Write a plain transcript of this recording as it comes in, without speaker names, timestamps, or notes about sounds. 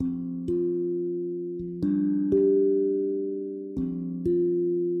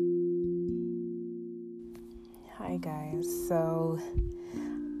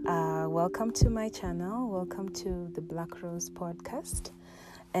Welcome to my channel. Welcome to the Black Rose podcast.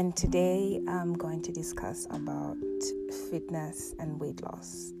 And today I'm going to discuss about fitness and weight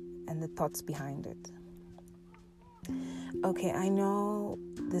loss and the thoughts behind it. Okay, I know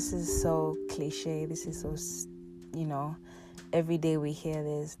this is so cliche. This is so, every day we hear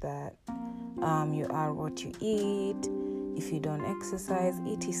this that you are what you eat. If you don't exercise,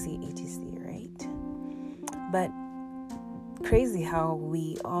 etc., right? But crazy how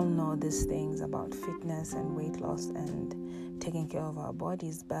we all know these things about fitness and weight loss and taking care of our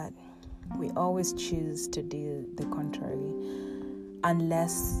bodies, but we always choose to do the contrary,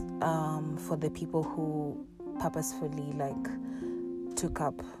 unless for the people who purposefully took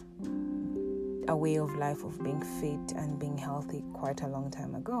up a way of life of being fit and being healthy quite a long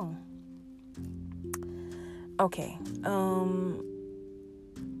time ago. Okay,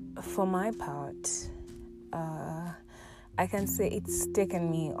 for my part, I can say it's taken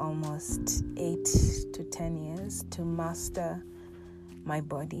me almost 8 to 10 years to master my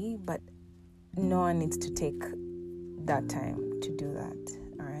body, but no one needs to take that time to do that,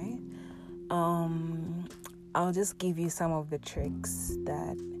 all right? I'll just give you some of the tricks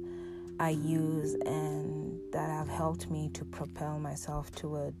that I use and that have helped me to propel myself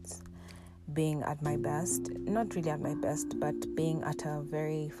towards being at my best, not really at my best, but being at a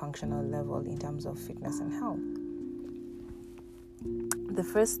very functional level in terms of fitness and health. The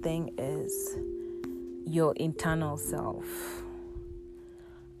first thing is your internal self.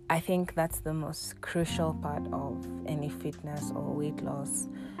 I think that's the most crucial part of any fitness or weight loss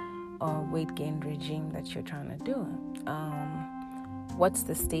or weight gain regime that you're trying to do. What's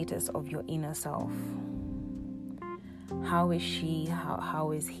the status of your inner self? How is she?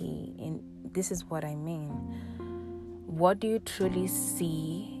 How is he? This is what I mean. What do you truly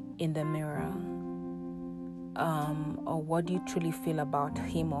see in the mirror? Or what do you truly feel about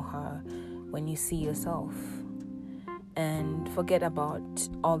him or her when you see yourself? And forget about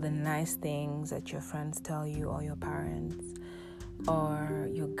all the nice things that your friends tell you, or your parents, or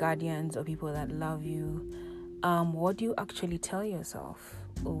your guardians, or people that love you. What do you actually tell yourself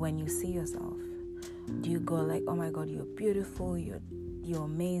when you see yourself? Do you go like, oh my God, you're beautiful, you're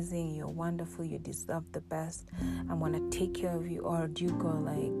amazing, you're wonderful, you deserve the best, I want to take care of you? Or do you go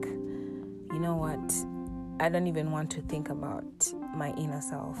like, you know what, I don't even want to think about my inner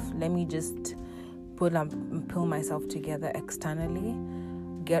self. Let me just pull myself together externally,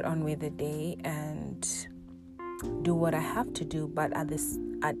 get on with the day, and do what I have to do. But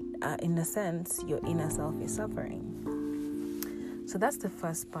in a sense, your inner self is suffering. So that's the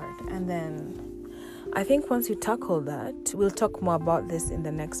first part. And then I think once you tackle that, we'll talk more about this in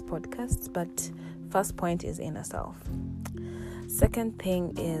the next podcast. But first point is inner self. Second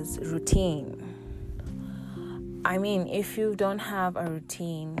thing is routine. I mean, if you don't have a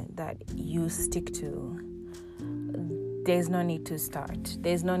routine that you stick to, there's no need to start.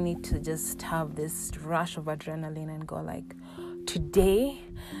 There's no need to just have this rush of adrenaline and go like, today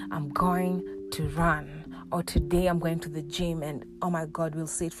I'm going to run, or today I'm going to the gym, and oh my God, we'll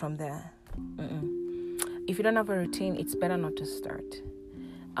see it from there. If you don't have a routine, it's better not to start.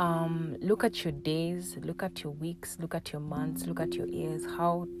 Look at your days, look at your weeks, look at your months, look at your years.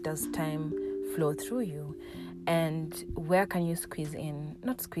 How does time flow through you? And where can you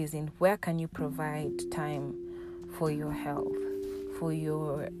where can you provide time for your health, for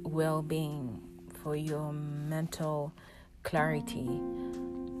your well-being, for your mental clarity?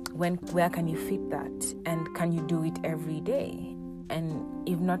 Where can you fit that? And can you do it every day? And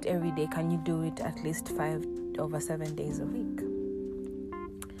if not every day, can you do it at least 5 over 7 days a week?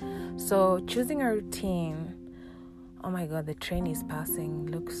 So choosing a routine. Oh my God, the train is passing.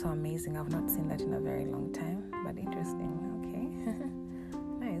 Looks so amazing. I've not seen that in a very long time, but interesting. Okay.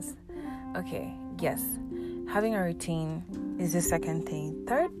 Nice. Okay, yes. Having a routine is the second thing.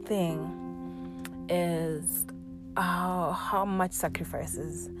 Third thing is how much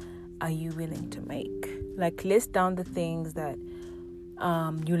sacrifices are you willing to make? Like, list down the things that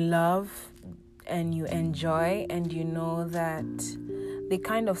you love and you enjoy, and you know that they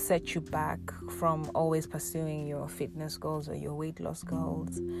kind of set you back from always pursuing your fitness goals or your weight loss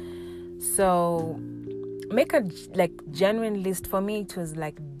goals. So make a genuine list. For me, it was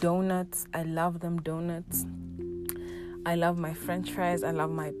like donuts. I love them, donuts. I love my French fries. I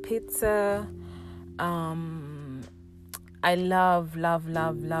love my pizza. I love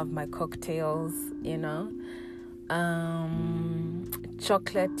my cocktails,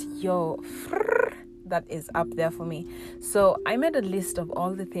 chocolate, that is up there for me. So I made a list of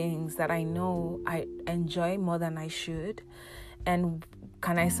all the things that I know I enjoy more than I should, and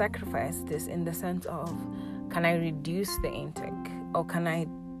can I sacrifice this, in the sense of, Can I reduce the intake? Or can I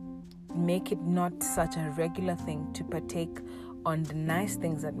make it not such a regular thing to partake on the nice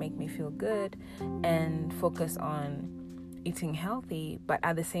things that make me feel good and focus on eating healthy, but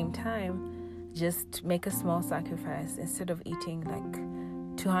at the same time just make a small sacrifice? Instead of eating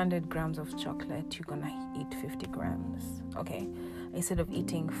like 200 grams of chocolate, you're gonna eat 50 grams. Okay, instead of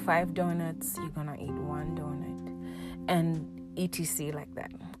eating 5 donuts, you're gonna eat 1 donut, and etc. like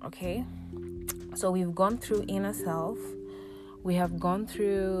that. Okay, so we've gone through inner self, we have gone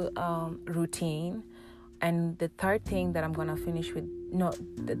through routine, and the third thing that I'm gonna finish with,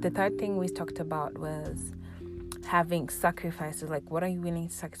 the third thing we talked about was having sacrifices. Like, what are you willing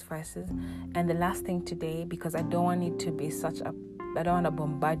to sacrifice? And the last thing today, because I don't want it to be I don't want to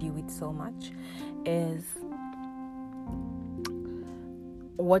bombard you with so much, is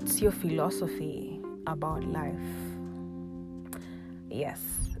what's your philosophy about life? Yes.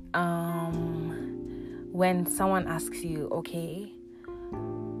 When someone asks you, okay,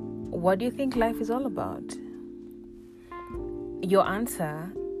 what do you think life is all about? Your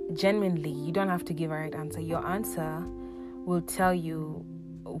answer, genuinely, you don't have to give a right answer. Your answer will tell you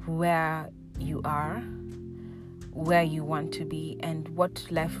where you are, where you want to be, and what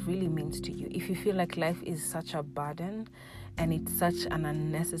life really means to you. If you feel like life is such a burden and it's such an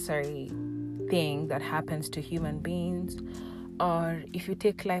unnecessary thing that happens to human beings, or if you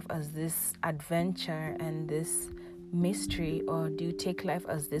take life as this adventure and this mystery, or do you take life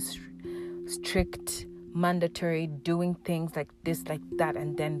as this strict, mandatory, doing things like this, like that,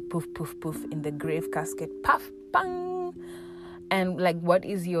 and then poof, poof, poof in the grave casket, puff, bang. And like, what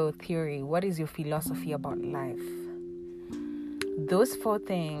is your theory? What is your philosophy about life? Those 4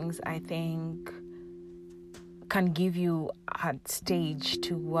 things, I think, can give you a stage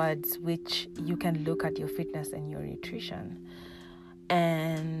towards which you can look at your fitness and your nutrition.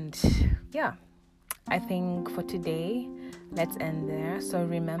 And yeah, I think for today, let's end there. So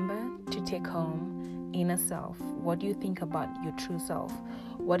remember to take home inner self. What do you think about your true self?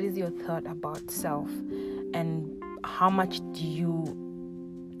 What is your thought about self? And how much do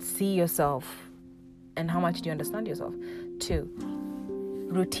you see yourself? And how much do you understand yourself? 2,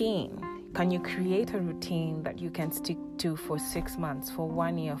 routine. Can you create a routine that you can stick to for 6 months, for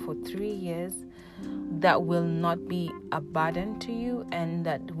 1 year, for 3 years, that will not be a burden to you and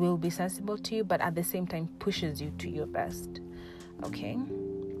that will be sensible to you, but at the same time pushes you to your best? Okay.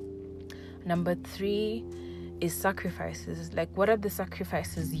 Number 3 is sacrifices. Like, what are the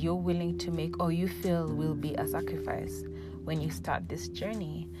sacrifices you're willing to make or you feel will be a sacrifice when you start this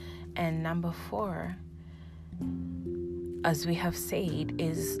journey? And number 4, as we have said,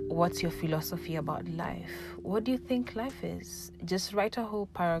 is what's your philosophy about life? What do you think life is? Just write a whole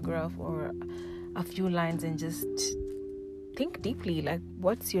paragraph or a few lines and just think deeply, like,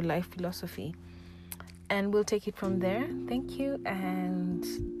 what's your life philosophy? And we'll take it from there. Thank you. And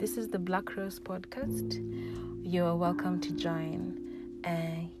this is the Black Rose Podcast. You're welcome to join.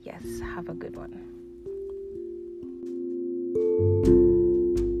 And yes, have a good one.